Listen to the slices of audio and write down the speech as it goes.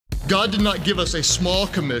God did not give us a small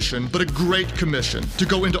commission, but a great commission to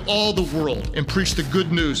go into all the world and preach the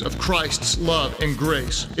good news of Christ's love and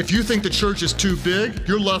grace. If you think the church is too big,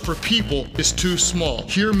 your love for people is too small.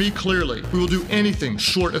 Hear me clearly. We will do anything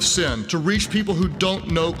short of sin to reach people who don't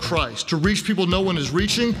know Christ. To reach people no one is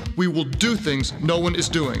reaching, we will do things no one is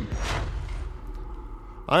doing.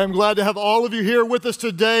 I am glad to have all of you here with us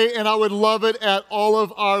today, and I would love it at all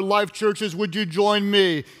of our Life Churches. Would you join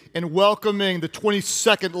me in welcoming the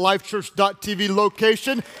 22nd LifeChurch.tv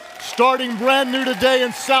location, starting brand new today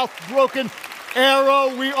in South Broken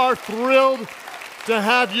Arrow. We are thrilled to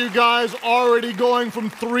have you guys already going from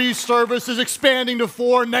 3 services, expanding to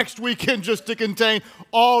 4 next weekend just to contain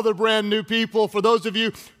all the brand new people. For those of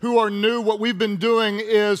you who are new, what we've been doing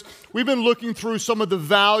is we've been looking through some of the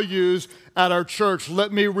values at our church.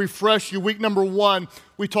 Let me refresh you. Week number 1,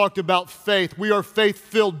 we talked about faith. We are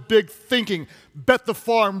faith-filled, big thinking, bet the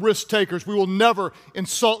farm, risk takers. We will never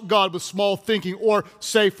insult God with small thinking or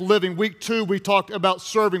safe living. Week 2, we talked about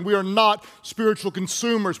serving. We are not spiritual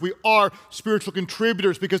consumers. We are spiritual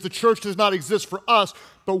contributors because the church does not exist for us,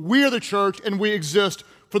 but we are the church and we exist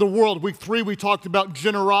for the world. Week 3, we talked about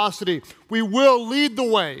generosity. We will lead the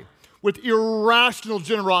way with irrational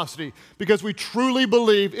generosity because we truly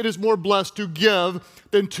believe it is more blessed to give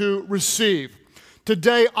than to receive.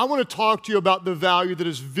 Today, I want to talk to you about the value that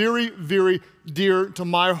is very, very dear to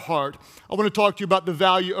my heart. I want to talk to you about the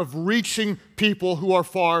value of reaching people who are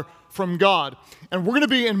far from God. And we're going to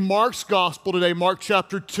be in Mark's gospel today, Mark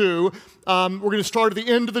chapter 2. We're going to start at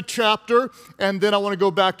the end of the chapter, and then I want to go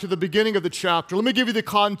back to the beginning of the chapter. Let me give you the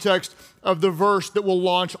context of the verse that we'll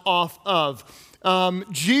launch off of.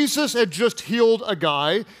 Jesus had just healed a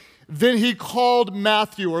guy. Then he called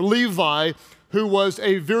Matthew or Levi, who was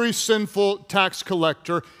a very sinful tax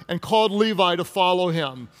collector, and called Levi to follow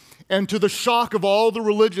him. And to the shock of all the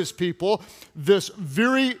religious people, this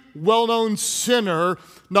very well-known sinner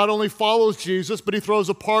not only follows Jesus, but he throws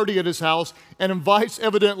a party at his house and invites,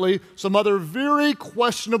 evidently, some other very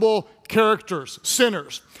questionable characters,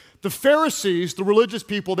 sinners. The Pharisees, the religious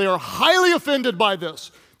people, they are highly offended by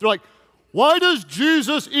this. They're like, why does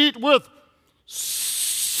Jesus eat with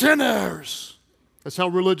sinners? That's how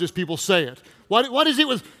religious people say it. Why does he eat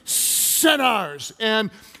with sinners? And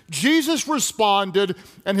Jesus responded,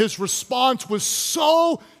 and his response was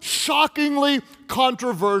so shockingly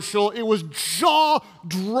controversial. It was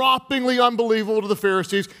jaw-droppingly unbelievable to the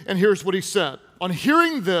Pharisees. And here's what he said. On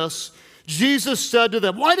hearing this, Jesus said to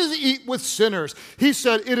them, why does he eat with sinners? He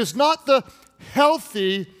said, it is not the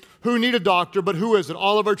healthy who need a doctor, but who is it?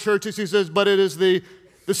 All of our churches, he says, but it is the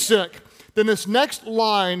sick. Then this next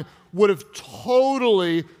line would have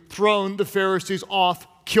totally thrown the Pharisees off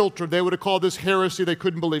kilter. They would have called this heresy. They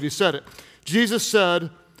couldn't believe he said it. Jesus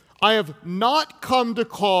said, I have not come to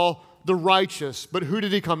call the righteous, but who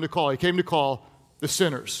did he come to call? He came to call the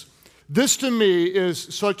sinners. This to me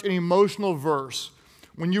is such an emotional verse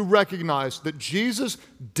when you recognize that Jesus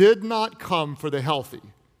did not come for the healthy,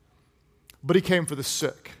 but he came for the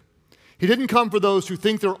sick. He didn't come for those who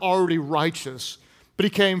think they're already righteous, but he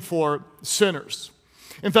came for sinners.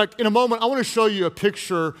 In fact, in a moment, I want to show you a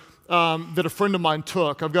picture that a friend of mine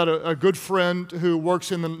took. I've got a good friend who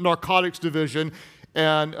works in the narcotics division,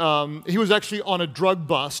 and he was actually on a drug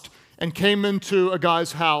bust and came into a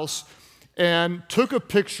guy's house and took a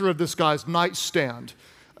picture of this guy's nightstand.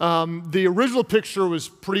 The original picture was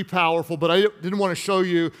pretty powerful, but I didn't want to show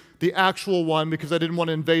you the actual one because I didn't want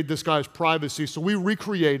to invade this guy's privacy, so we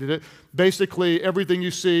recreated it. Basically, everything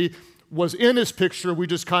you see was in his picture. We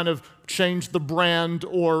just kind of changed the brand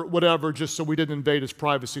or whatever just so we didn't invade his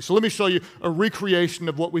privacy. So let me show you a recreation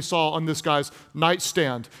of what we saw on this guy's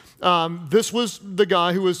nightstand. This was the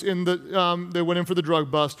guy who was in the, they went in for the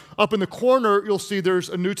drug bust. Up in the corner, you'll see there's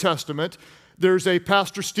a New Testament. There's a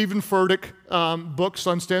Pastor Stephen Furtick book,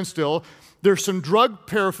 Sun Stand Still. There's some drug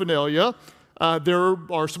paraphernalia. There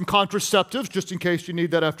are some contraceptives, just in case you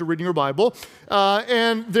need that after reading your Bible.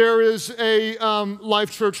 And there is a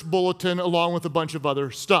Life Church bulletin along with a bunch of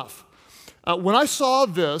other stuff. When I saw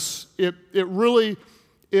this, it really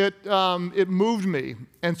moved me.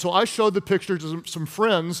 And so I showed the picture to some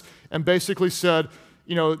friends and basically said,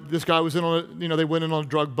 you know, this guy was in on they went in on a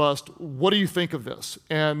drug bust. What do you think of this?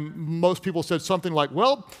 And most people said something like,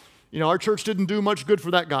 well, our church didn't do much good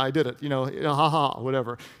for that guy, did it?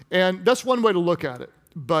 Whatever. And that's one way to look at it.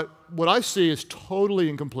 But what I see is totally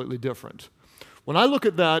and completely different. When I look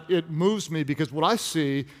at that, it moves me because what I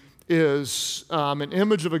see is an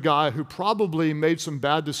image of a guy who probably made some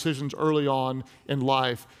bad decisions early on in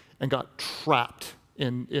life and got trapped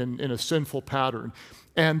in a sinful pattern.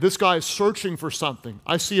 And this guy is searching for something.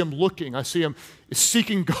 I see him looking. I see him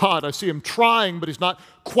seeking God. I see him trying, but he's not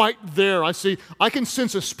quite there. I can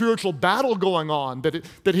sense a spiritual battle going on,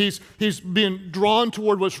 that he's being drawn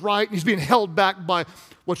toward what's right, and he's being held back by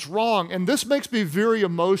what's wrong. And this makes me very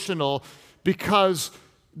emotional because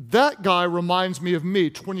that guy reminds me of me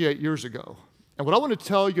 28 years ago. And what I want to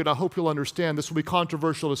tell you, and I hope you'll understand, this will be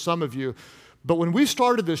controversial to some of you, but when we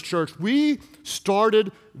started this church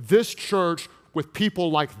with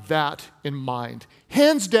people like that in mind.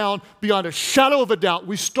 Hands down, beyond a shadow of a doubt,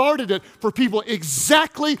 we started it for people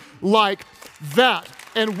exactly like that.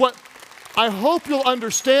 And what I hope you'll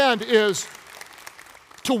understand is,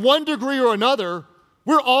 to one degree or another,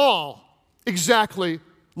 we're all exactly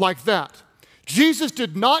like that. Jesus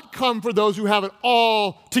did not come for those who have it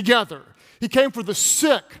all together. He came for the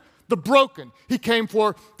sick, the broken. He came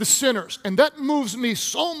for the sinners. And that moves me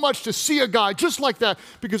so much to see a guy just like that,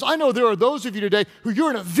 because I know there are those of you today who you're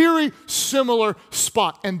in a very similar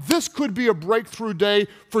spot. And this could be a breakthrough day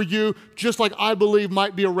for you, just like I believe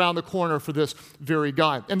might be around the corner for this very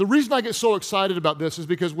guy. And the reason I get so excited about this is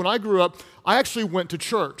because when I grew up, I actually went to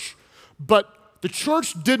church, but the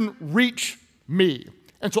church didn't reach me.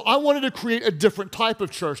 And so I wanted to create a different type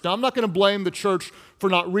of church. Now, I'm not going to blame the church for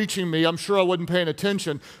not reaching me. I'm sure I wasn't paying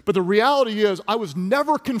attention. But the reality is I was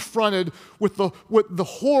never confronted with the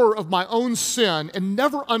horror of my own sin and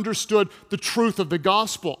never understood the truth of the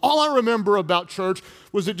gospel. All I remember about church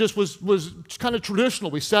was it just was kind of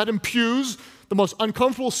traditional. We sat in pews, the most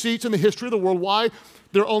uncomfortable seats in the history of the world. Why?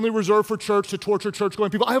 They're only reserved for church to torture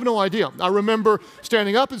church-going people. I have no idea. I remember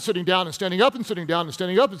standing up and sitting down and standing up and sitting down and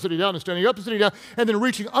standing up and sitting down and standing up and sitting down, and then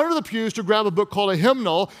reaching under the pews to grab a book called a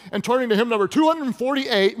hymnal and turning to hymn number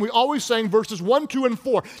 248. And we always sang verses 1, 2, and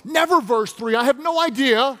 4. Never verse 3. I have no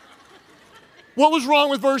idea what was wrong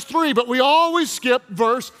with verse 3, but we always skipped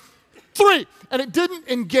verse 3. And it didn't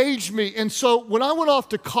engage me. And so when I went off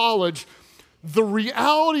to college, the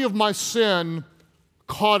reality of my sin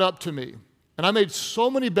caught up to me. And I made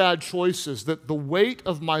so many bad choices that the weight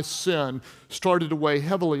of my sin started to weigh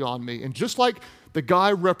heavily on me. And just like the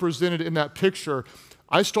guy represented in that picture,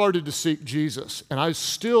 I started to seek Jesus. And I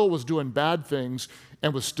still was doing bad things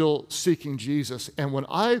and was still seeking Jesus. And when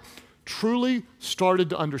I truly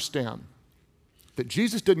started to understand that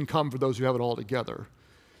Jesus didn't come for those who have it all together,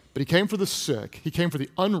 but he came for the sick, he came for the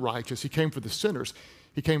unrighteous, he came for the sinners,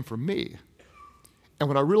 he came for me. And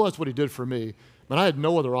when I realized what he did for me, man, I had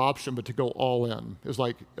no other option but to go all in. It was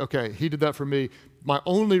like, okay, he did that for me. My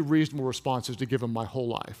only reasonable response is to give him my whole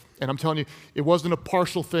life. And I'm telling you, it wasn't a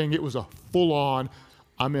partial thing. It was a full-on,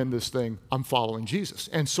 I'm in this thing, I'm following Jesus.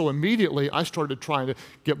 And so immediately I started trying to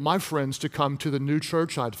get my friends to come to the new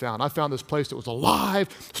church I'd found. I found this place that was alive,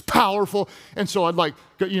 it was powerful. And so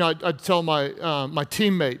I'd tell my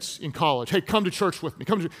teammates in college, hey, come to church with me.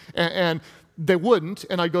 And they wouldn't,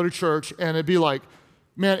 and I'd go to church, and it'd be like,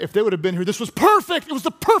 man, if they would have been here, this was perfect. It was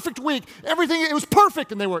the perfect week. Everything, it was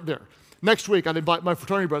perfect, and they weren't there. Next week, I'd invite my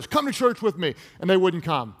fraternity brothers, come to church with me, and they wouldn't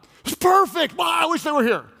come. It was perfect. Wow, I wish they were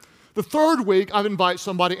here. The third week, I'd invite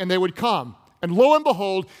somebody, and they would come. And lo and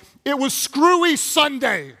behold, it was Screwy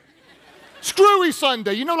Sunday. Screwy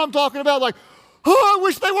Sunday. You know what I'm talking about? Like, oh, I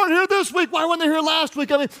wish they weren't here this week. Why weren't they here last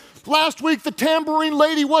week? I mean, last week, the tambourine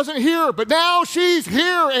lady wasn't here, but now she's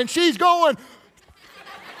here, and she's going,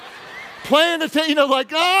 playing the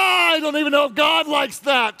I don't even know if God likes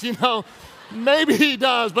that, Maybe he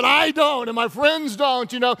does, but I don't, and my friends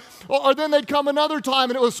don't, Or then they'd come another time,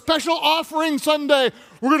 and it was special offering Sunday.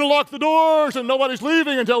 We're going to lock the doors, and nobody's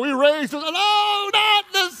leaving until we raise this. No, not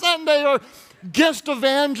this Sunday. Or guest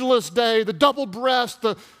evangelist day, the double breast,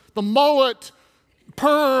 the mullet,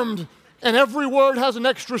 permed, and every word has an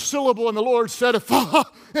extra syllable, and the Lord said,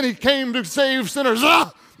 and he came to save sinners.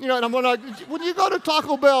 And I'm like, when you go to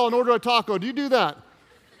Taco Bell and order a taco, do you do that?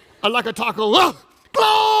 I'd like a taco.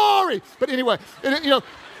 Glory! But anyway,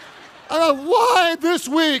 why this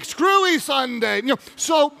week? Screwy Sunday.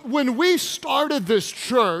 So when we started this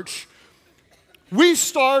church, we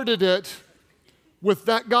started it with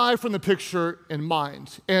that guy from the picture in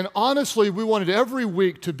mind. And honestly, we wanted every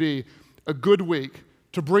week to be a good week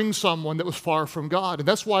to bring someone that was far from God. And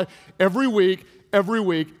that's why every week,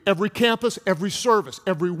 every campus, every service,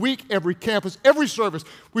 every week, every campus, every service,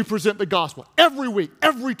 we present the gospel. Every week,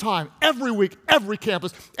 every time, every week, every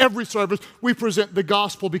campus, every service, we present the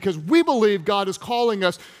gospel because we believe God is calling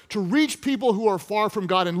us to reach people who are far from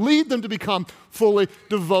God and lead them to become fully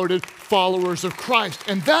devoted followers of Christ.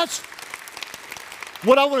 And that's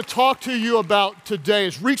what I want to talk to you about today,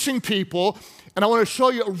 is reaching people. And I want to show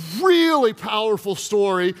you a really powerful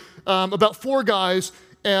story about 4 guys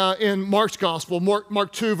in Mark's gospel,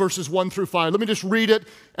 Mark 2, verses 1 through 5. Let me just read it,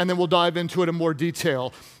 and then we'll dive into it in more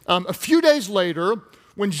detail. A few days later,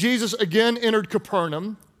 when Jesus again entered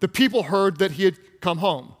Capernaum, the people heard that he had come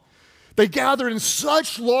home. They gathered in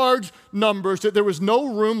such large numbers that there was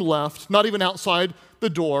no room left, not even outside the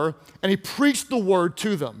door, and he preached the word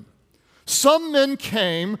to them. Some men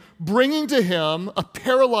came, bringing to him a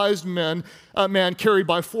paralyzed man carried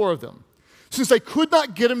by 4 of them. Since they could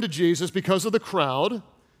not get him to Jesus because of the crowd,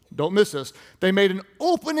 don't miss this, they made an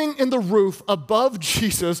opening in the roof above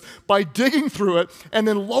Jesus by digging through it and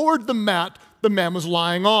then lowered the mat the man was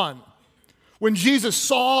lying on. When Jesus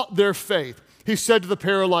saw their faith, he said to the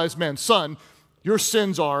paralyzed man, "Son, your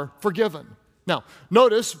sins are forgiven." Now,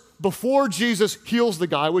 notice, before Jesus heals the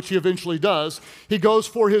guy, which he eventually does, he goes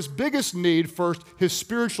for his biggest need first, his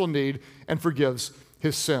spiritual need, and forgives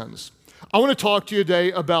his sins. I want to talk to you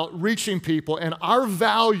today about reaching people, and our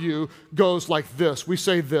value goes like this. We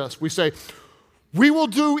say, we will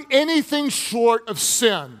do anything short of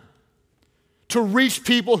sin to reach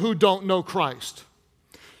people who don't know Christ.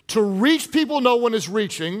 To reach people no one is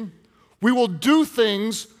reaching, we will do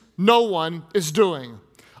things no one is doing.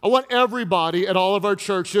 I want everybody at all of our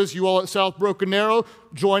churches, you all at South Broken Arrow,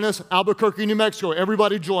 join us, Albuquerque, New Mexico,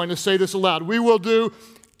 everybody join us, say this aloud. We will do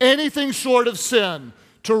anything short of sin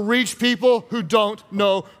to reach people who don't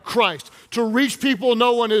know Christ. To reach people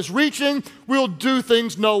no one is reaching, we'll do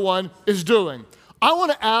things no one is doing. I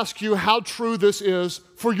want to ask you how true this is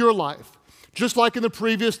for your life. Just like in the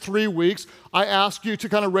previous 3 weeks, I asked you to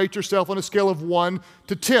kind of rate yourself on a scale of 1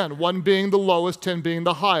 to 10, 1 being the lowest, 10 being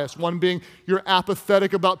the highest, 1 being you're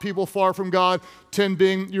apathetic about people far from God, 10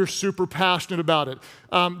 being you're super passionate about it.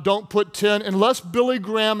 Don't put 10, unless Billy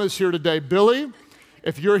Graham is here today. Billy,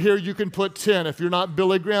 if you're here, you can put 10. If you're not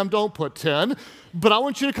Billy Graham, don't put 10. But I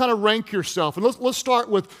want you to kind of rank yourself. And let's start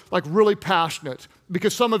with like really passionate,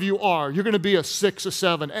 because some of you are. You're going to be a 6, a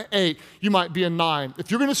 7, an 8. You might be a 9. If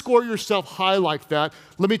you're going to score yourself high like that,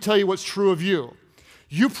 let me tell you what's true of you.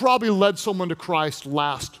 You probably led someone to Christ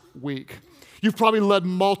last week. You've probably led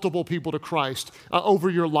multiple people to Christ over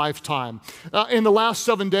your lifetime. In the last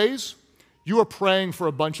 7 days, you are praying for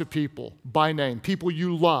a bunch of people by name, people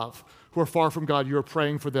you love who are far from God. You're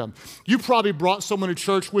praying for them. You probably brought someone to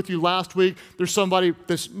church with you last week. There's somebody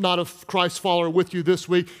that's not a Christ follower with you this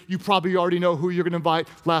week. You probably already know who you're going to invite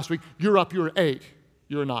last week. You're up, you're an 8,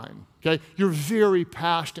 you're a 9, okay? You're very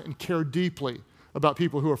passionate and care deeply about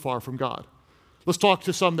people who are far from God. Let's talk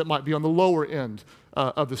to some that might be on the lower end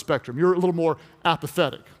of the spectrum. You're a little more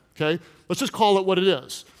apathetic, okay? Let's just call it what it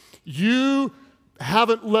is. You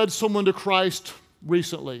haven't led someone to Christ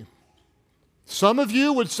recently. Some of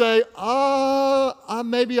you would say,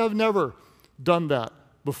 maybe I've never done that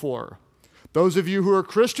before. Those of you who are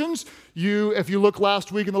Christians, if you look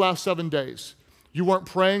last week in the last 7 days, you weren't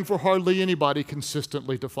praying for hardly anybody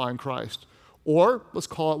consistently to find Christ. Or, let's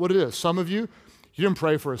call it what it is. Some of you didn't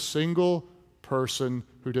pray for a single person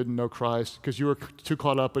who didn't know Christ because you were too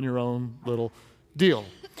caught up in your own little deal.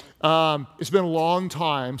 It's been a long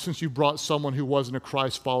time since you brought someone who wasn't a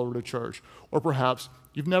Christ follower to church. Or perhaps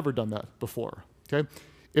you've never done that before, okay?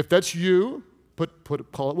 If that's you,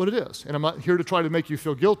 call it what it is. And I'm not here to try to make you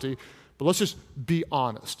feel guilty, but let's just be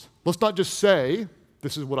honest. Let's not just say,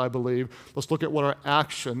 this is what I believe. Let's look at what our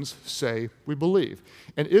actions say we believe.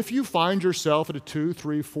 And if you find yourself at a 2,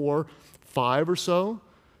 3, 4, 5 or so,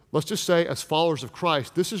 let's just say as followers of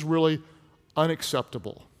Christ, this is really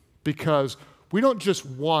unacceptable because we don't just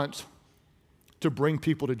want to bring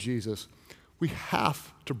people to Jesus. We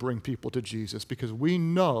have to bring people to Jesus because we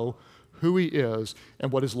know who he is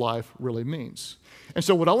and what his life really means. And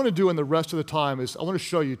so what I want to do in the rest of the time is I want to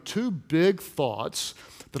show you 2 big thoughts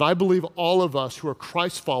that I believe all of us who are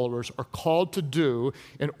Christ followers are called to do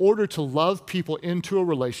in order to love people into a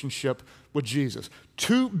relationship with Jesus.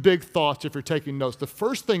 2 big thoughts if you're taking notes. The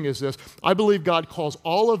first thing is this: I believe God calls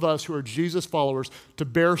all of us who are Jesus followers to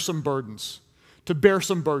bear some burdens.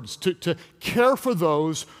 To care for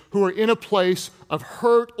those who are in a place of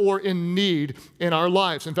hurt or in need in our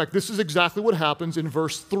lives. In fact, this is exactly what happens in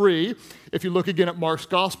verse 3. If you look again at Mark's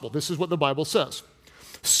gospel, this is what the Bible says.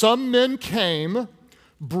 Some men came,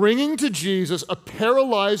 bringing to Jesus a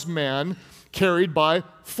paralyzed man carried by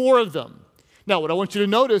 4 of them. Now, what I want you to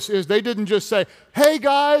notice is they didn't just say, hey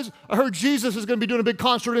guys, I heard Jesus is going to be doing a big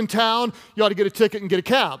concert in town. You ought to get a ticket and get a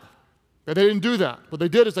cab. They didn't do that. What they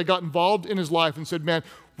did is they got involved in his life and said, man,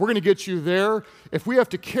 we're going to get you there. If we have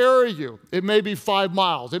to carry you, it may be 5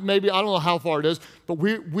 miles. It may be, I don't know how far it is, but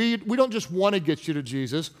we don't just want to get you to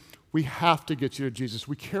Jesus. We have to get you to Jesus.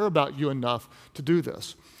 We care about you enough to do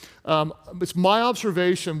this. It's my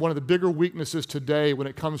observation, one of the bigger weaknesses today when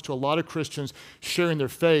it comes to a lot of Christians sharing their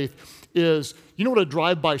faith is, you know what a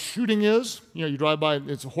drive-by shooting is? You know, you drive by,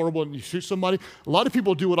 it's horrible, and you shoot somebody. A lot of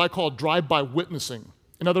people do what I call drive-by witnessing.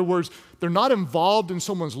 In other words, they're not involved in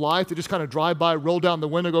someone's life. They just kind of drive by, roll down the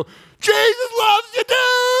window, go, Jesus loves you,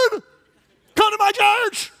 dude! Come to my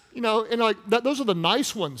church! You know, and like those are the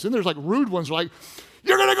nice ones. And there's like rude ones like,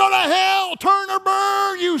 you're going to go to hell, turn or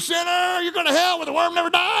burn, you sinner. You're going to hell where the worm never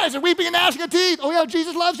dies and weeping and gnashing of teeth. Oh, yeah,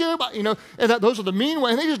 Jesus loves you. You know, and those are the mean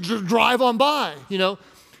ones. And they just drive on by, you know.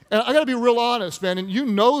 And I got to be real honest, man, and you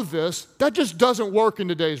know this, that just doesn't work in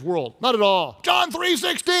today's world. Not at all. John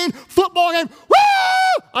 3:16, football game,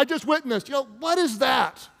 woo! I just witnessed. You know, what is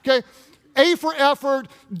that? Okay? A for effort,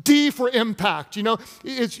 D for impact. You know,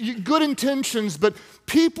 it's good intentions, but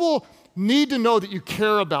people need to know that you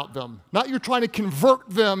care about them. Not you're trying to convert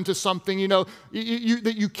them to something, you know,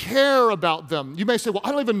 that you care about them. You may say, well,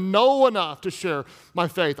 I don't even know enough to share my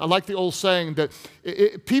faith. I like the old saying that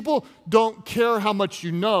people don't care how much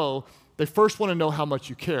you know. They first want to know how much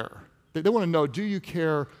you care. They want to know, do you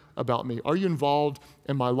care about me? Are you involved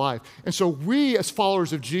in my life? And so we, as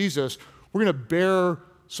followers of Jesus, we're going to bear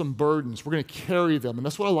some burdens. We're going to carry them. And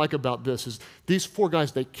that's what I like about this is these four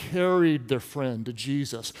guys, they carried their friend to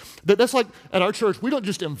Jesus. That's like at our church, we don't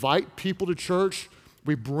just invite people to church,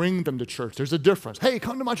 we bring them to church. There's a difference. Hey,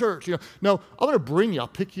 come to my church. You know, no, I'm going to bring you. I'll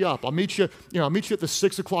pick you up. I'll meet you, I'll meet you at the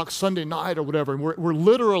 6 o'clock Sunday night or whatever. And we're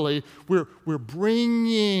literally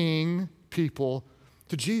bringing people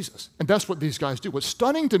to Jesus. And that's what these guys do. What's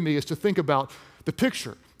stunning to me is to think about the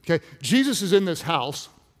picture. Okay, Jesus is in this house,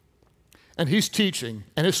 and he's teaching,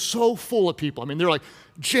 and it's so full of people. I mean, they're like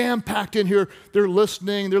jam-packed in here. They're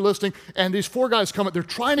listening, and these four guys come up. They're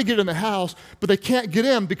trying to get in the house, but they can't get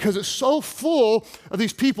in because it's so full of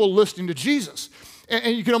these people listening to Jesus.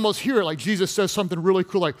 And you can almost hear it, like Jesus says something really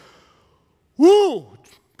cool, like, woo,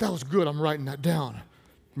 that was good. I'm writing that down.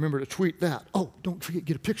 Remember to tweet that. Oh, don't forget,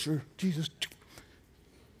 get a picture. Jesus.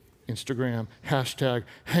 Instagram, hashtag,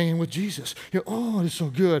 hanging with Jesus. You know, oh, it's so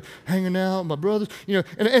good, hanging out, my brothers. You know,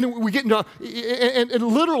 and we get into, and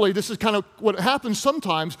literally, this is kind of what happens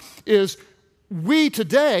sometimes is we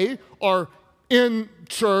today are in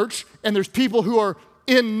church, and there's people who are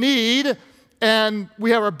in need, and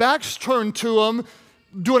we have our backs turned to them,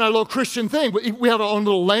 doing our little Christian thing. We have our own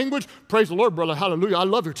little language. Praise the Lord, brother. Hallelujah. I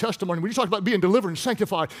love your testimony. When you talk about being delivered and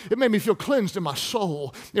sanctified, it made me feel cleansed in my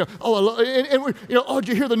soul. You know, oh, I love, and we, you know, oh, did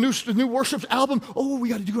you hear the new worship album? Oh, we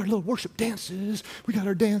got to do our little worship dances. We got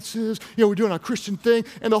our dances. You know, we're doing our Christian thing.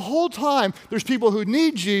 And the whole time, there's people who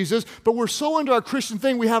need Jesus, but we're so into our Christian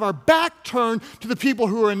thing, we have our back turned to the people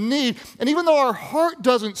who are in need. And even though our heart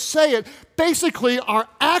doesn't say it, basically, our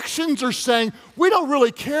actions are saying, we don't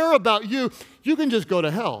really care about you. You can just go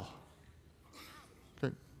to hell.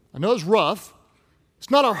 Okay. I know it's rough.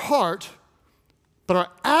 It's not our heart, but our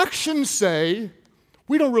actions say,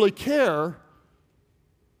 we don't really care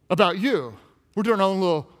about you. We're doing our own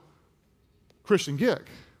little Christian gig.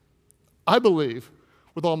 I believe,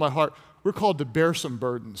 with all my heart, we're called to bear some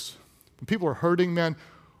burdens. When people are hurting, man,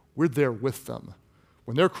 we're there with them.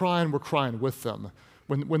 When they're crying, we're crying with them.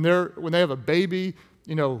 When they have a baby,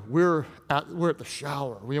 you know, we're at the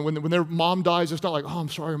shower. When their mom dies, it's not like, oh, I'm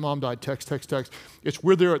sorry your mom died, text. It's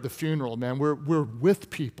we're there at the funeral, man. We're with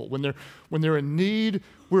people. When they're in need,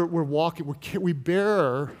 we're walking, we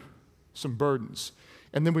bear some burdens.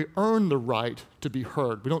 And then we earn the right to be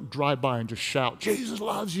heard. We don't drive by and just shout, Jesus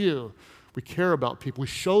loves you. We care about people. We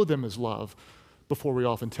show them his love before we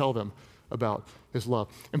often tell them about his love.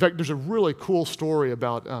 In fact, there's a really cool story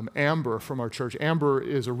about Amber from our church. Amber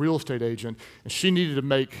is a real estate agent, and she needed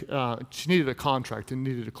a contract and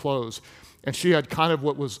needed to close. And she had kind of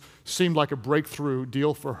what seemed like a breakthrough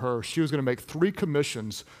deal for her. She was going to make 3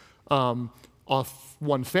 commissions off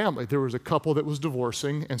one family. There was a couple that was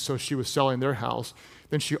divorcing, and so she was selling their house.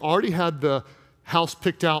 Then she already had the house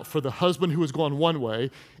picked out for the husband who was going one way,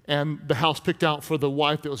 and the house picked out for the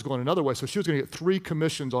wife that was going another way. So she was going to get 3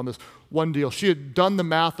 commissions on this one deal. She had done the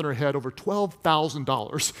math in her head, over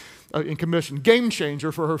 $12,000 in commission, game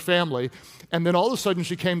changer for her family. And then all of a sudden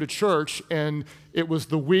she came to church, and it was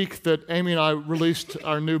the week that Amy and I released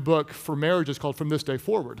our new book for marriages called From This Day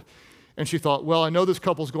Forward. And she thought, well, I know this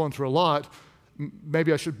couple's going through a lot.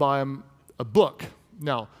 Maybe I should buy them a book.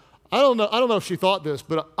 Now, I don't know if she thought this,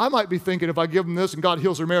 but I might be thinking if I give them this and God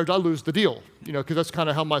heals their marriage, I lose the deal, because that's kind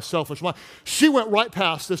of how my selfish mind. She went right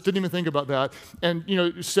past this, didn't even think about that, and,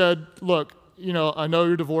 said, look, I know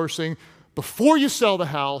you're divorcing. Before you sell the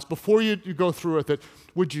house, before you go through with it,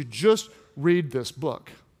 would you just read this book?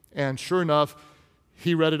 And sure enough,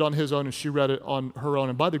 he read it on his own and she read it on her own.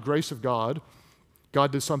 And by the grace of God,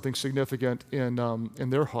 God did something significant in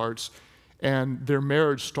their hearts, and their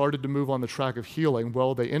marriage started to move on the track of healing.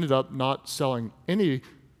 Well, they ended up not selling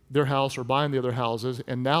their house or buying the other houses,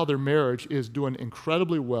 and now their marriage is doing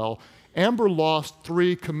incredibly well. Amber lost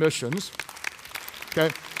 3 commissions, okay?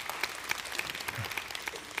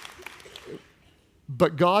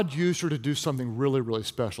 But God used her to do something really, really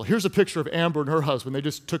special. Here's a picture of Amber and her husband. They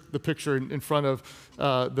just took the picture in front of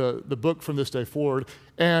the book From This Day Forward.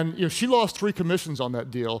 And she lost 3 commissions on that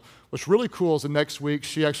deal. What's really cool is the next week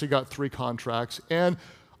she actually got 3 contracts. And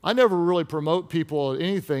I never really promote people at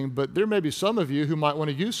anything, but there may be some of you who might want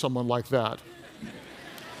to use someone like that.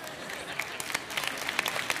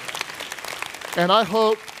 And I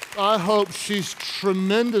hope she's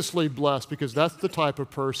tremendously blessed, because that's the type of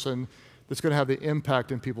person that's going to have the impact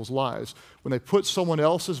in people's lives. When they put someone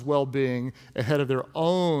else's well-being ahead of their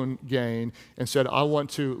own gain and said, I want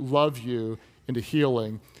to love you into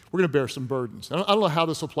healing, we're going to bear some burdens. I don't know how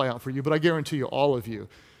this will play out for you, but I guarantee you, all of you,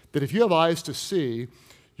 that if you have eyes to see,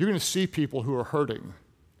 you're going to see people who are hurting,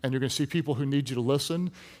 and you're going to see people who need you to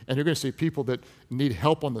listen, and you're going to see people that need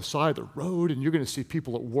help on the side of the road, and you're going to see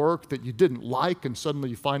people at work that you didn't like, and suddenly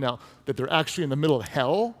you find out that they're actually in the middle of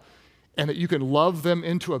hell, and that you can love them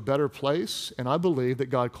into a better place. And I believe that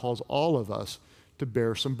God calls all of us to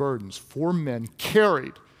bear some burdens. 4 men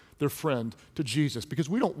carried their friend to Jesus, because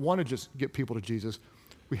we don't want to just get people to Jesus.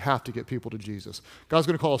 We have to get people to Jesus. God's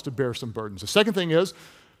going to call us to bear some burdens. The second thing is,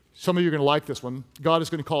 some of you are going to like this one, God is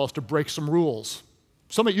going to call us to break some rules.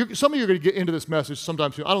 Some of you are going to get into this message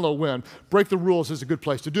sometime soon. I don't know when. Break the rules is a good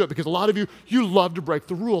place to do it, because a lot of you love to break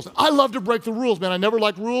the rules. I love to break the rules, man. I never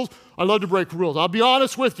liked rules. I love to break rules. I'll be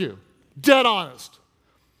honest with you. Dead honest.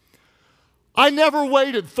 I never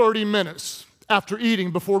waited 30 minutes after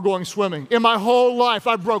eating before going swimming. In my whole life,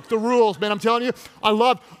 I broke the rules, man. I'm telling you,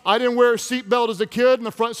 I didn't wear a seatbelt as a kid in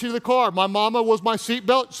the front seat of the car. My mama was my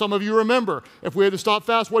seatbelt. Some of you remember. If we had to stop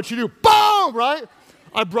fast, what'd she do? Boom, right?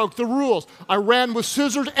 I broke the rules. I ran with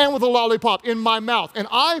scissors and with a lollipop in my mouth. And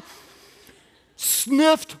I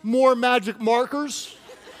sniffed more magic markers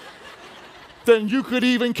than you could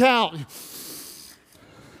even count.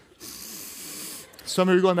 Some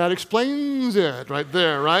of you are going, that explains it right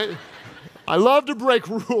there, right? I love to break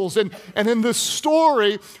rules. And in this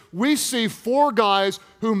story, we see 4 guys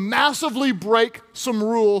who massively break some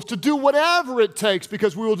rules to do whatever it takes,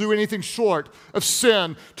 because we will do anything short of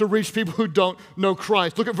sin to reach people who don't know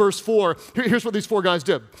Christ. Look at verse 4. Here's what these 4 guys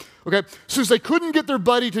did. Okay, since they couldn't get their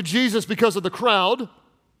buddy to Jesus because of the crowd,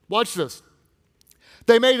 watch this.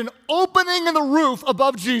 They made an opening in the roof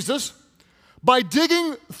above Jesus by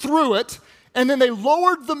digging through it, and then they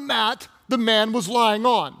lowered the mat the man was lying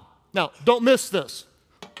on. Now, don't miss this.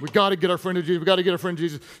 We've got to get our friend to Jesus. We've got to get our friend to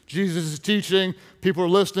Jesus. Jesus is teaching. People are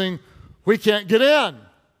listening. We can't get in.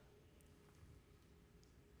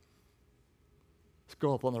 Let's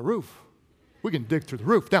go up on the roof. We can dig through the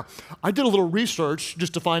roof. Now, I did a little research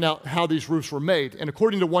just to find out how these roofs were made. And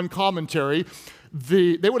according to one commentary,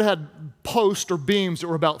 they would have had posts or beams that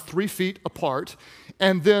were about 3 feet apart.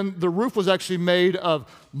 And then the roof was actually made of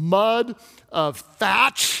mud, of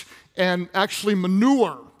thatch, and actually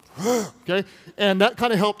manure. Okay? And that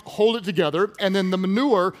kind of helped hold it together. And then the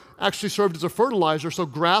manure actually served as a fertilizer, so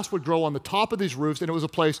grass would grow on the top of these roofs, and it was a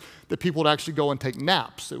place that people would actually go and take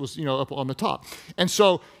naps. It was, up on the top. And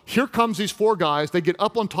so here comes these 4 guys. They get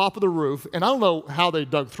up on top of the roof, and I don't know how they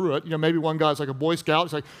dug through it. Maybe one guy's like a Boy Scout.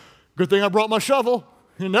 He's like, good thing I brought my shovel.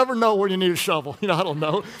 You never know where you need a shovel. I don't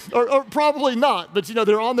know. Or probably not. But,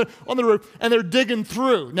 they're on the roof, and they're digging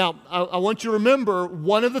through. Now, I want you to remember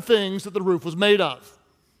one of the things that the roof was made of.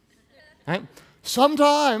 Right?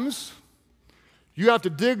 Sometimes you have to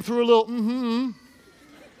dig through a little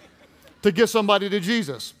to get somebody to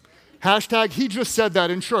Jesus. Hashtag, he just said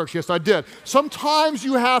that in church. Yes, I did. Sometimes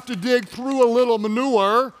you have to dig through a little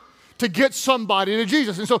manure to get somebody to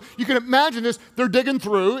Jesus. And so you can imagine this. They're digging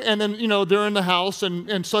through, and then, they're in the house,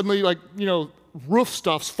 and suddenly, roof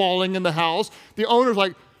stuff's falling in the house. The owner's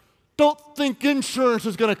like, don't think insurance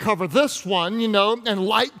is going to cover this one, and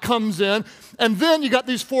light comes in. And then you got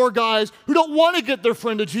these 4 guys who don't want to get their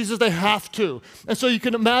friend to Jesus. They have to. And so you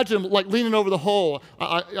can imagine leaning over the hole.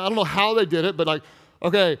 I don't know how they did it, but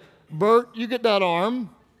okay, Bert, you get that arm.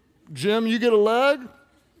 Jim, you get a leg.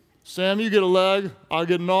 Sam, you get a leg. I'll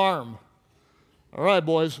get an arm. All right,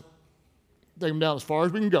 boys. Take them down as far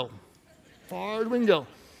as we can go. Far as we can go.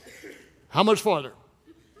 How much farther?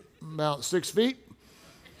 About 6 feet.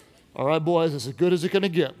 All right, boys, it's as good as it's going to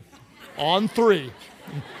get. On 3.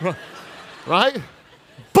 Right?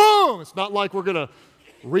 Boom! It's not like we're going to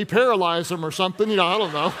reparalyze them or something. I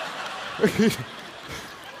don't know.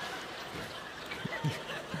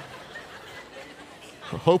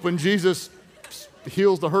 hoping Jesus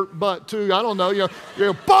heals the hurt butt too. I don't know.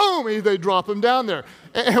 Boom, they drop him down there.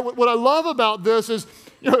 And what I love about this is,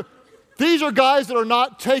 these are guys that are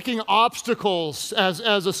not taking obstacles as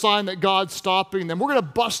a sign that God's stopping them. We're going to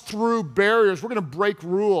bust through barriers. We're going to break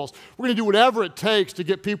rules. We're going to do whatever it takes to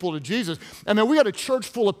get people to Jesus. And then we got a church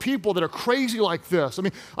full of people that are crazy like this. I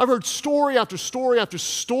mean, I've heard story after story after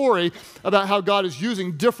story about how God is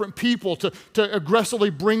using different people to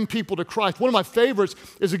aggressively bring people to Christ. One of my favorites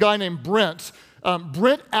is a guy named Brent.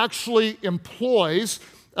 Brent actually employs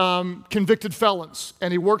convicted felons,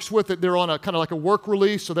 and he works with it. They're on a kind of like a work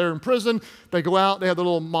release, so they're in prison. They go out, they have their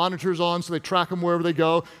little monitors on, so they track them wherever they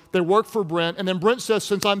go. They work for Brent, and then Brent says,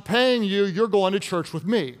 since I'm paying you, you're going to church with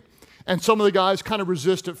me. And some of the guys kind of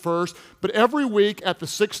resist at first, but every week at the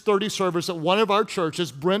 6:30 service at one of our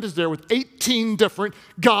churches, Brent is there with 18 different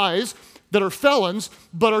guys that are felons,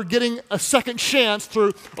 but are getting a second chance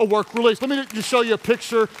through a work release. Let me just show you a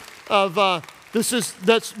picture of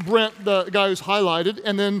that's Brent, the guy who's highlighted,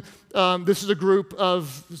 and then this is a group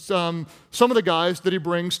of some of the guys that he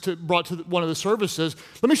brought to one of the services.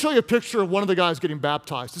 Let me show you a picture of one of the guys getting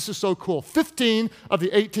baptized. This is so cool. 15 of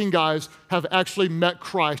the 18 guys have actually met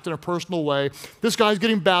Christ in a personal way. This guy's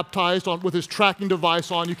getting baptized with his tracking device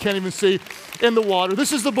on. You can't even see in the water.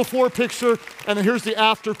 This is the before picture, and then here's the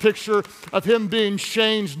after picture of him being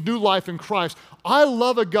changed, new life in Christ. I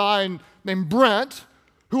love a guy named Brent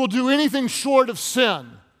who will do anything short of sin.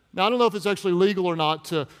 Now, I don't know if it's actually legal or not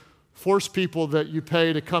to force people that you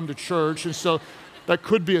pay to come to church, and so that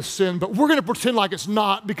could be a sin, but we're going to pretend like it's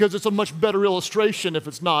not because it's a much better illustration if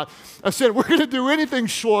it's not a sin. We're going to do anything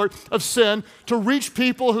short of sin to reach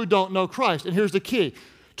people who don't know Christ. And here's the key.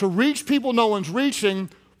 To reach people no one's reaching,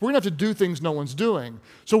 we're going to have to do things no one's doing.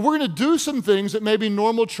 So we're going to do some things that maybe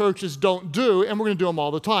normal churches don't do, and we're going to do them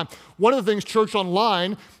all the time. One of the things Church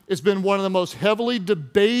Online has been one of the most heavily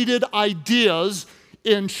debated ideas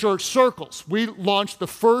in church circles. We launched the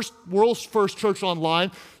world's first Church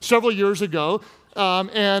Online several years ago,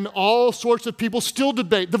 and all sorts of people still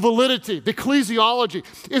debate the validity, the ecclesiology.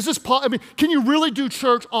 Can you really do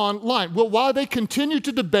church online? Well, while they continue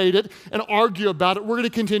to debate it and argue about it, we're going to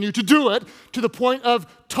continue to do it to the point of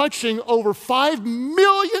touching over 5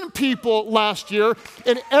 million people last year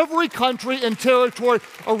in every country and territory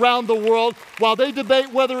around the world. While they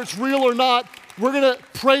debate whether it's real or not, we're going to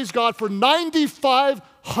praise God for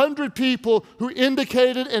 9,500 people who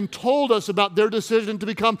indicated and told us about their decision to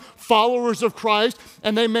become followers of Christ,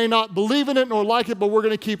 and they may not believe in it nor like it, but we're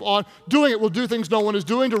going to keep on doing it. We'll do things no one is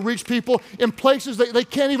doing to reach people in places they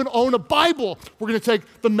can't even own a Bible. We're going to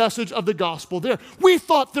take the message of the gospel there. We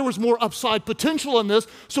thought there was more upside potential in this,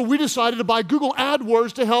 so we decided to buy Google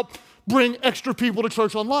AdWords to help bring extra people to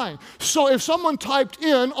Church Online. So if someone typed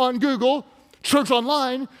in on Google, Church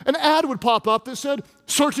Online, an ad would pop up that said,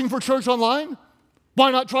 searching for Church Online?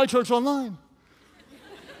 Why not try Church Online?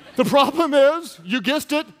 The problem is, you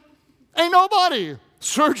guessed it, ain't nobody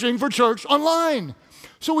searching for Church Online.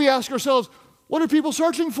 So we ask ourselves, what are people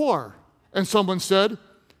searching for? And someone said,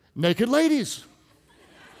 naked ladies.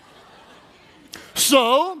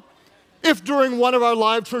 So, if during one of our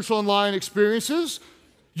live Church Online experiences,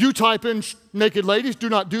 you type in naked ladies, do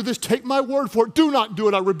not do this, take my word for it, do not do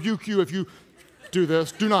it, I rebuke you if you do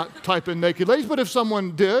this. Do not type in naked ladies. But if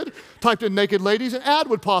someone typed in naked ladies, an ad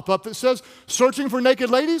would pop up that says, searching for naked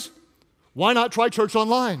ladies? Why not try Church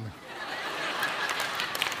Online?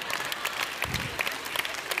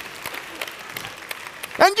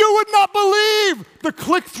 And you would not believe the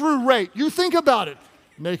click-through rate. You think about it.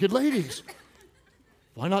 Naked ladies.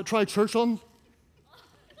 Why not try Church Online?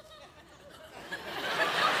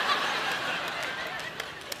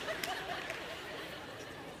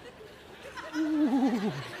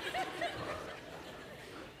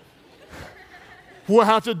 We'll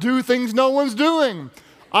have to do things no one's doing.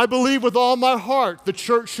 I believe with all my heart the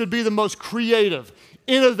church should be the most creative,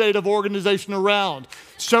 innovative organization around.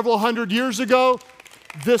 Several hundred years ago,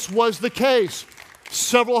 this was the case.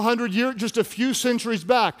 Several hundred years, just a few centuries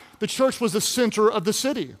back, the church was the center of the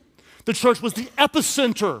city. The church was the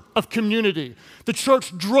epicenter of community. The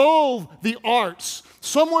church drove the arts.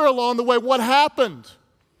 Somewhere along the way, what happened?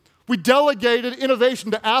 We delegated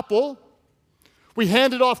innovation to Apple. We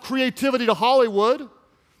handed off creativity to Hollywood.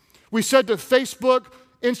 We said to Facebook,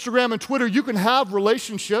 Instagram, and Twitter, you can have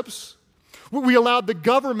relationships. We allowed the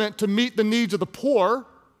government to meet the needs of the poor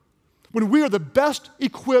when we are the best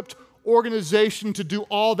equipped organization to do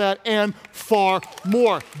all that and far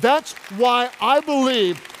more. That's why I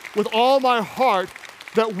believe with all my heart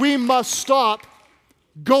that we must stop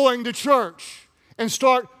going to church and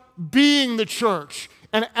start being the church.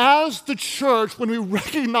 And as the church, when we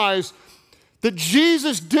recognize that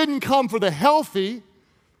Jesus didn't come for the healthy,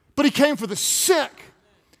 but he came for the sick.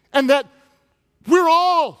 And that we're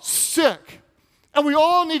all sick, and we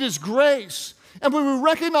all need his grace. And when we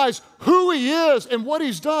recognize who he is and what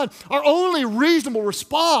he's done, our only reasonable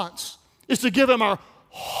response is to give him our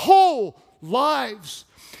whole lives.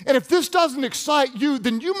 And if this doesn't excite you,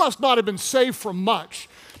 then you must not have been saved from much.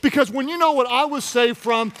 Because when you know what I was saved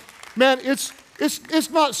from, man, it's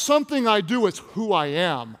not something I do, it's who I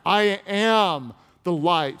am. I am the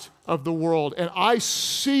light of the world. And I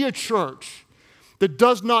see a church that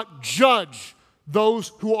does not judge those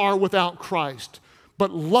who are without Christ,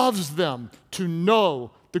 but loves them to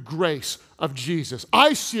know the grace of Jesus.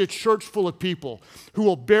 I see a church full of people who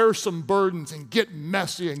will bear some burdens and get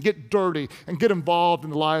messy and get dirty and get involved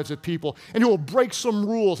in the lives of people, and who will break some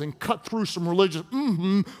rules and cut through some religious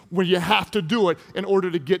when you have to do it in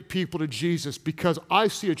order to get people to Jesus, because I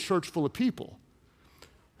see a church full of people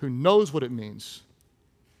who knows what it means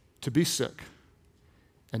to be sick,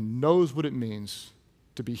 and knows what it means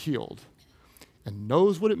to be healed, and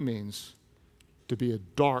knows what it means to be a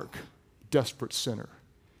dark, desperate sinner,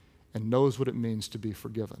 and knows what it means to be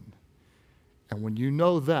forgiven. And when you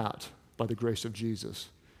know that, by the grace of Jesus,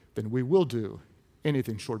 then we will do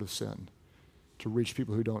anything short of sin to reach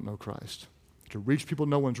people who don't know Christ. To reach people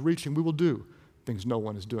no one's reaching, we will do things no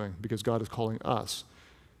one is doing, because God is calling us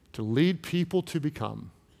to lead people to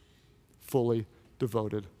become fully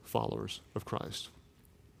devoted followers of Christ.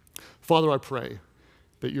 Father, I pray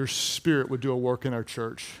that your Spirit would do a work in our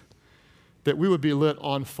church, that we would be lit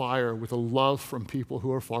on fire with a love from people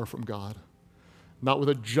who are far from God, not with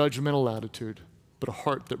a judgmental attitude, but a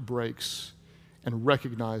heart that breaks and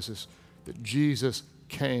recognizes that Jesus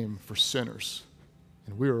came for sinners,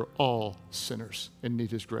 and we are all sinners and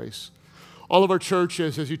need his grace. All of our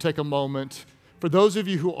churches, as you take a moment, for those of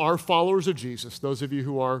you who are followers of Jesus, those of you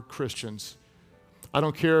who are Christians, I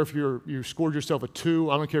don't care if you scored yourself a 2,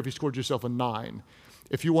 I don't care if you scored yourself a 9.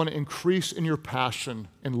 If you want to increase in your passion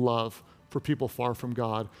and love for people far from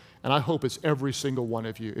God, and I hope it's every single one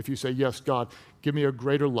of you, if you say, yes, God, give me a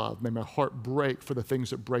greater love. May my heart break for the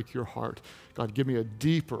things that break your heart. God, give me a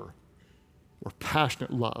deeper, more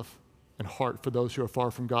passionate love and heart for those who are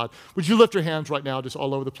far from God. Would you lift your hands right now, just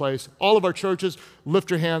all over the place? All of our churches, lift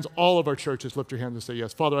your hands. All of our churches, lift your hands and say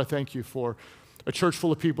yes. Father, I thank you for a church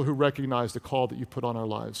full of people who recognize the call that you put on our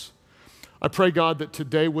lives. I pray, God, that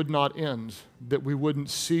today would not end, that we wouldn't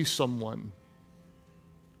see someone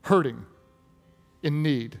hurting, in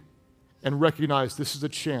need, and recognize this is a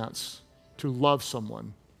chance to love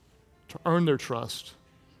someone, to earn their trust,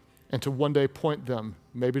 and to one day point them,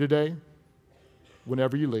 maybe today,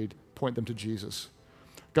 whenever you lead, point them to Jesus.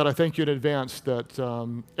 God, I thank you in advance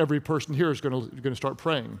that every person here is going to start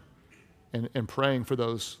praying and praying for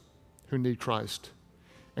those who need Christ.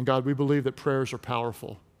 And God, we believe that prayers are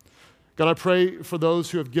powerful. God, I pray for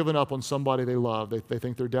those who have given up on somebody they love. They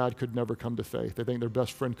think their dad could never come to faith. They think their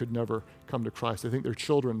best friend could never come to Christ. They think their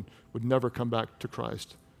children would never come back to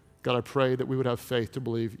Christ. God, I pray that we would have faith to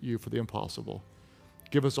believe you for the impossible.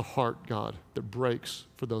 Give us a heart, God, that breaks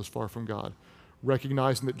for those far from God,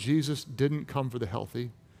 recognizing that Jesus didn't come for the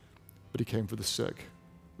healthy, but he came for the sick.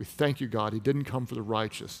 We thank you, God. He didn't come for the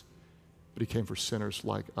righteous, but he came for sinners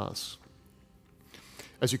like us.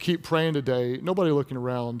 As you keep praying today, nobody looking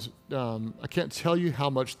around, I can't tell you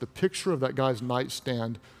how much the picture of that guy's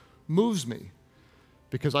nightstand moves me,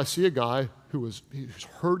 because I see a guy who's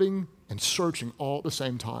hurting and searching all at the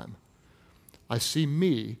same time. I see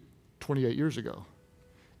me 28 years ago.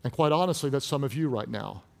 And quite honestly, that's some of you right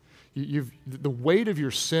now. The weight of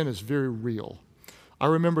your sin is very real. I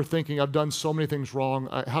remember thinking, I've done so many things wrong.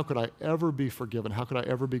 How could I ever be forgiven? How could I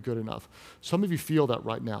ever be good enough? Some of you feel that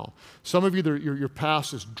right now. Some of you, your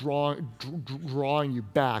past is drawing you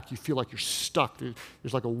back. You feel like you're stuck.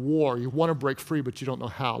 There's like a war. You want to break free, but you don't know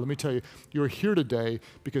how. Let me tell you, you're here today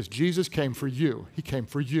because Jesus came for you. He came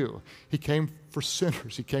for you. He came for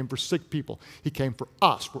sinners. He came for sick people. He came for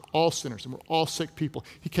us. We're all sinners and we're all sick people.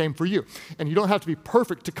 He came for you. And you don't have to be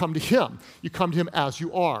perfect to come to him. You come to him as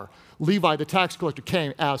you are. Levi, the tax collector,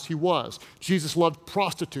 came as he was. Jesus loved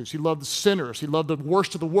prostitutes. He loved the sinners. He loved the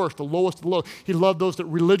worst of the worst, the lowest of the low. He loved those that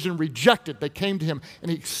religion rejected. They came to him, and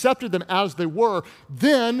he accepted them as they were.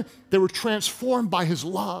 Then they were transformed by his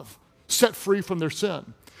love, set free from their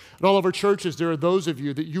sin. In all of our churches, there are those of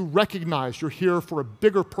you that you recognize you're here for a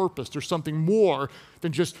bigger purpose. There's something more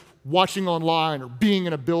than just watching online or being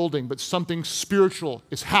in a building, but something spiritual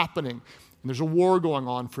is happening. And there's a war going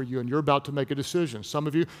on for you, and you're about to make a decision. Some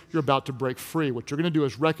of you, you're about to break free. What you're going to do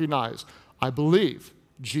is recognize, I believe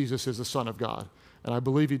Jesus is the Son of God. And I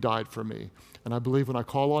believe he died for me. And I believe when I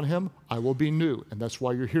call on him, I will be new. And that's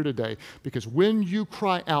why you're here today. Because when you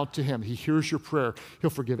cry out to him, he hears your prayer.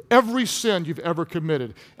 He'll forgive every sin you've ever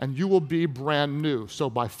committed, and you will be brand new.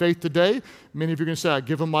 So by faith today, many of you are going to say, I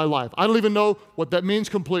give him my life. I don't even know what that means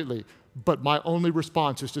completely. But my only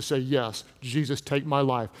response is to say, yes, Jesus, take my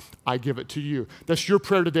life. I give it to you. That's your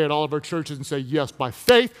prayer today at all of our churches, and say, yes, by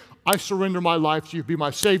faith, I surrender my life to you. Be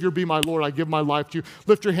my Savior, be my Lord. I give my life to you.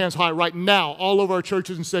 Lift your hands high right now all over our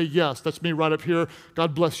churches and say, yes, that's me right up here.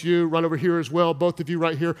 God bless you. Right over here as well. Both of you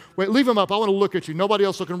right here. Wait, leave them up. I want to look at you. Nobody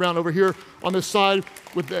else looking around over here on this side,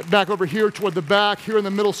 with the back over here toward the back, here in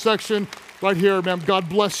the middle section. Right here, ma'am. God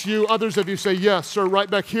bless you. Others of you say, yes, sir, right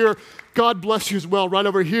back here. God bless you as well. Right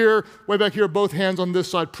over here, way back here, both hands on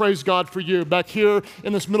this side. Praise God for you. Back here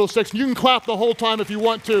in this middle section. You can clap the whole time if you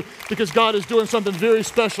want to, because God is doing something very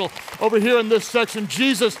special. Over here in this section,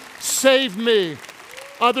 Jesus saved me.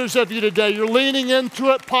 Others of you today, you're leaning into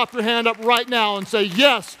it. Pop your hand up right now and say,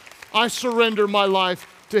 yes, I surrender my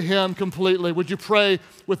life to him completely. Would you pray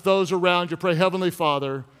with those around you? Pray, Heavenly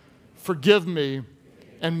Father, forgive me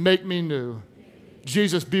and make me new.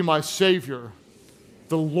 Jesus, be my Savior,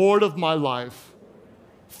 the Lord of my life.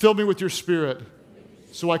 Fill me with your Spirit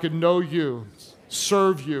so I can know you,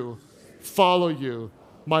 serve you, follow you.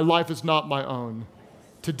 My life is not my own.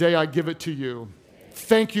 Today I give it to you.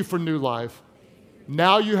 Thank you for new life.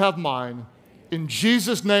 Now you have mine. In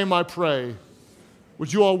Jesus' name I pray.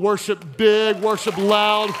 Would you all worship big, worship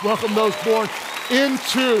loud, welcome those born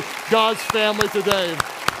into God's family today.